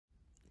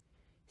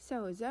So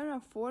there are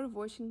 4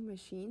 washing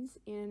machines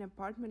in an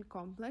apartment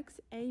complex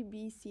A,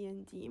 B, C,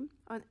 and D.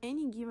 On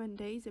any given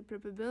day, the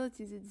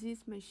probability that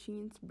these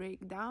machines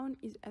break down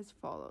is as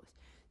follows.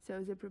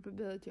 So the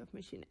probability of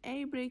machine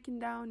A breaking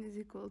down is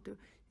equal to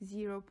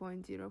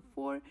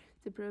 0.04.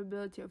 The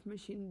probability of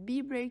machine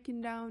B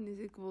breaking down is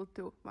equal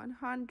to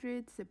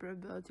 100. The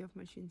probability of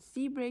machine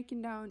C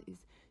breaking down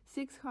is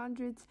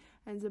 600.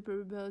 And the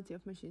probability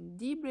of machine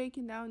D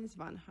breaking down is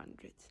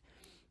 100.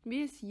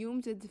 We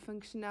assume that the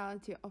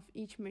functionality of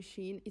each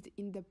machine is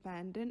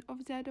independent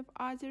of that of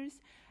others,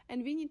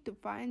 and we need to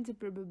find the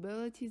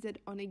probability that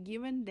on a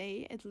given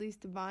day at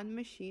least one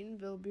machine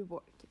will be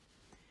working.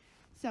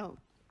 So,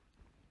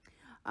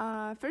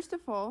 first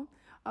of all,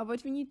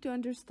 what we need to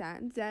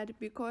understand that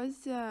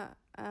because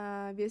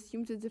we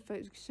assume that the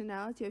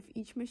functionality of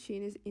each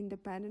machine is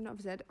independent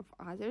of that of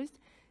others,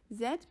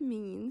 that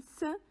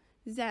means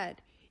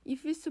that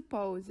if we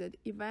suppose that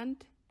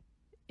event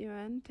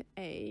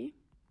A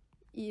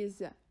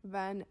is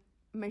when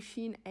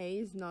machine A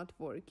is not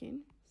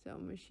working. So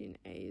machine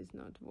A is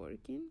not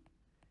working,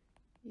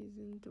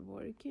 isn't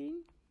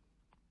working.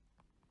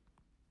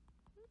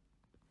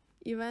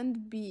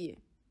 Event B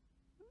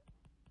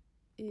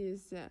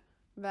is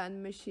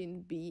when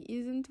machine B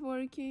isn't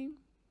working.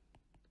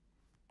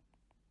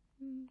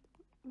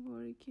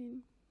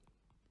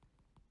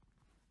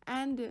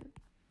 And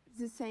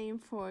the same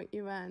for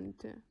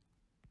event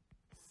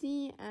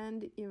C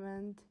and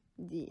event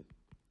D.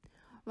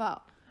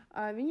 Well,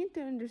 we need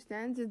to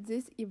understand that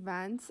these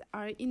events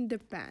are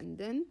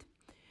independent,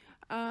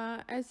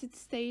 as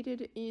it's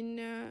stated in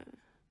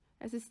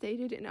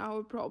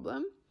our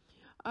problem.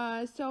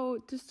 So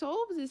to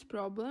solve this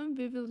problem,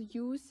 we will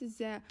use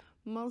the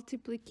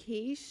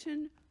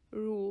multiplication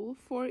rule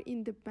for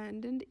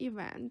independent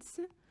events.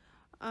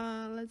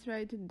 Let's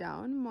write it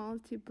down.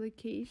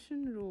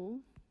 Multiplication rule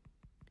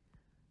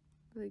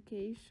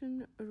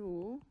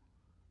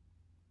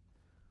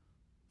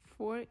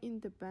for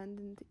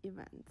independent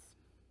events.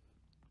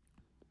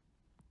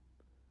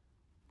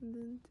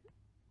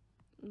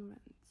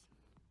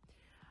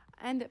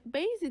 And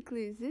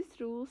basically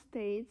this rule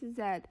states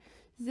that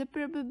the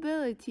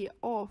probability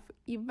of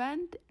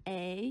event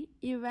A,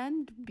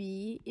 event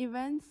B,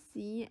 event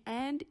C,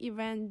 and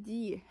event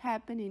D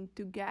happening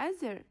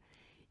together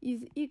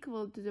is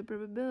equal to the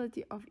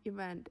probability of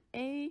event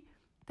A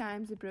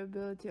times the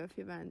probability of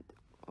event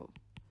O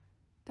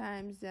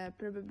times the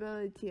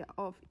probability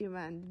of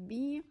event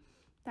B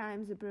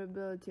times the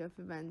probability of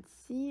event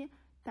C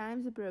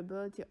times the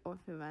probability of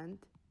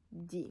event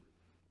D.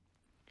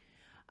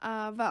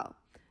 Well,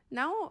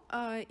 now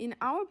in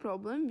our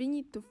problem we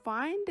need to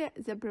find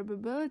the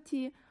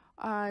probability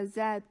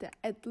that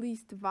at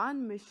least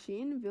one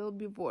machine will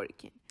be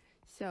working.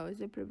 So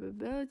the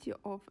probability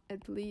of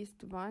at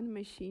least one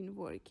machine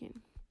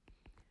working.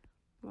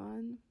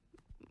 One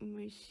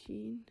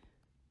machine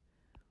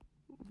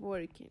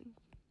working.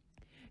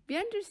 We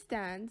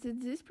understand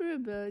that this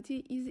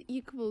probability is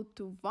equal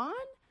to 1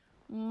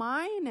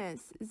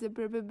 minus the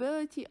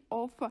probability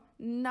of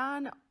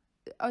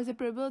the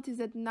probability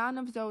that none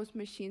of those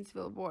machines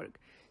will work.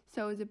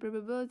 So the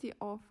probability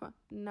of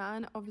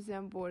none of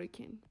them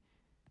working.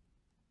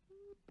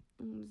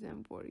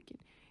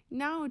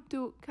 Now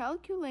to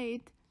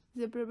calculate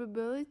the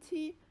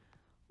probability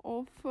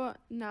of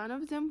none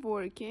of them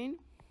working,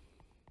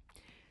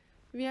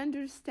 we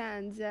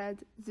understand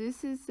that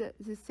this is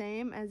the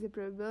same as the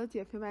probability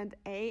of event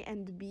A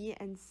and B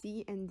and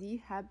C and D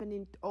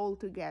happening all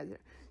together.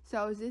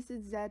 So this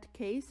is that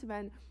case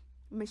when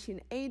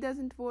machine A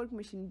doesn't work,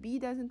 machine B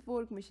doesn't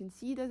work, machine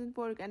C doesn't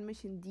work, and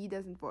machine D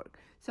doesn't work.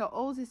 So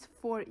all these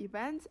 4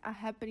 events are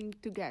happening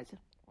together.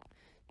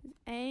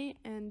 A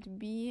and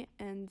B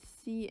and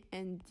C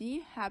and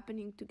D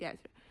happening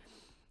together.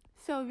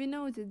 So we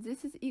know that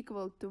this is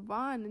equal to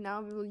 1.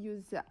 Now we will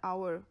use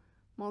our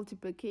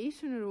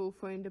multiplication rule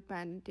for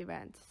independent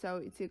events. So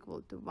it's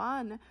equal to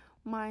 1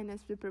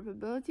 minus the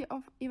probability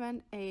of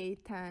event A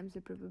times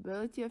the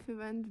probability of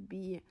event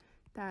B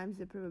times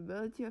the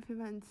probability of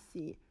event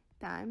C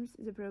times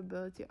the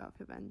probability of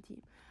event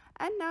D.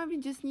 And now we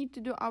just need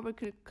to do our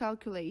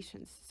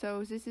calculations.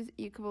 So this is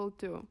equal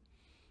to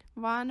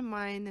 1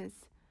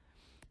 minus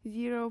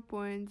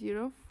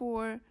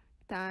 0.04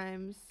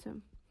 times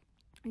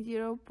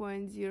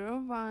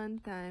 0.01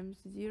 times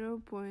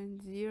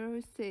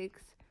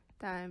 0.06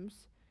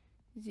 times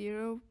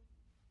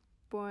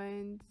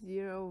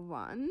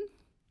 0.01,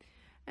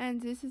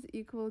 and this is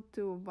equal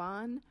to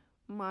 1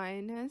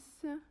 minus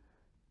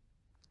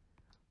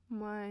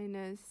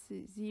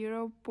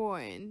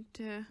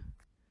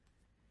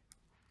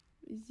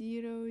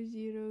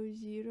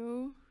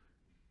 0.000,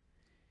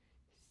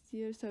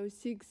 so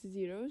 6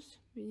 zeros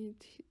we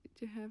need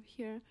to have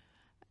here,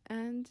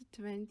 and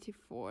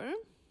 24,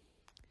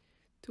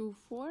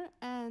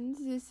 and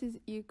this is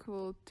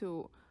equal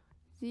to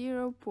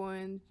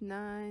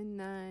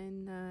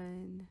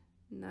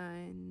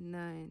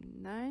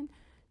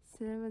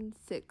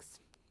 0.9999976.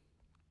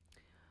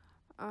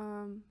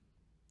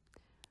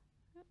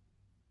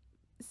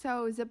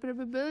 So the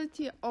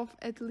probability of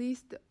at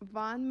least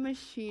one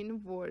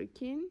machine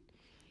working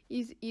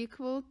is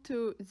equal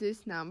to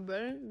this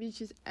number,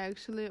 which is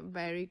actually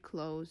very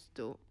close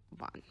to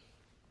 1.